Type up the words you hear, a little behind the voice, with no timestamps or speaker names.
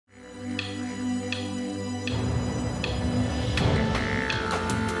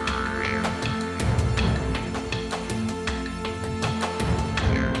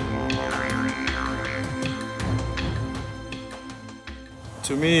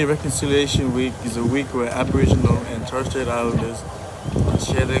To me, Reconciliation Week is a week where Aboriginal and Torres Strait Islanders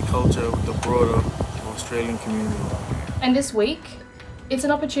share their culture with the broader Australian community. And this week, it's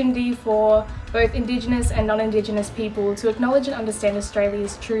an opportunity for both Indigenous and non-Indigenous people to acknowledge and understand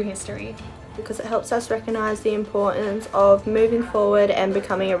Australia's true history. Because it helps us recognise the importance of moving forward and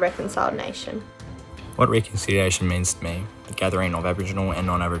becoming a reconciled nation. What reconciliation means to me, the gathering of Aboriginal and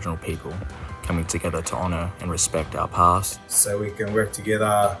non-Aboriginal people coming together to honour and respect our past. So we can work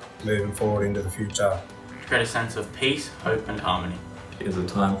together moving forward into the future. Create a sense of peace, hope and harmony. It is a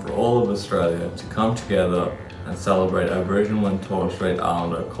time for all of Australia to come together and celebrate Aboriginal and Torres Strait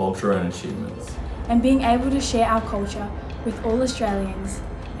Islander culture and achievements. And being able to share our culture with all Australians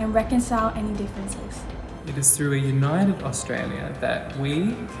and reconcile any differences. It is through a united Australia that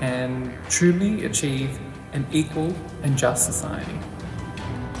we can truly achieve an equal and just society.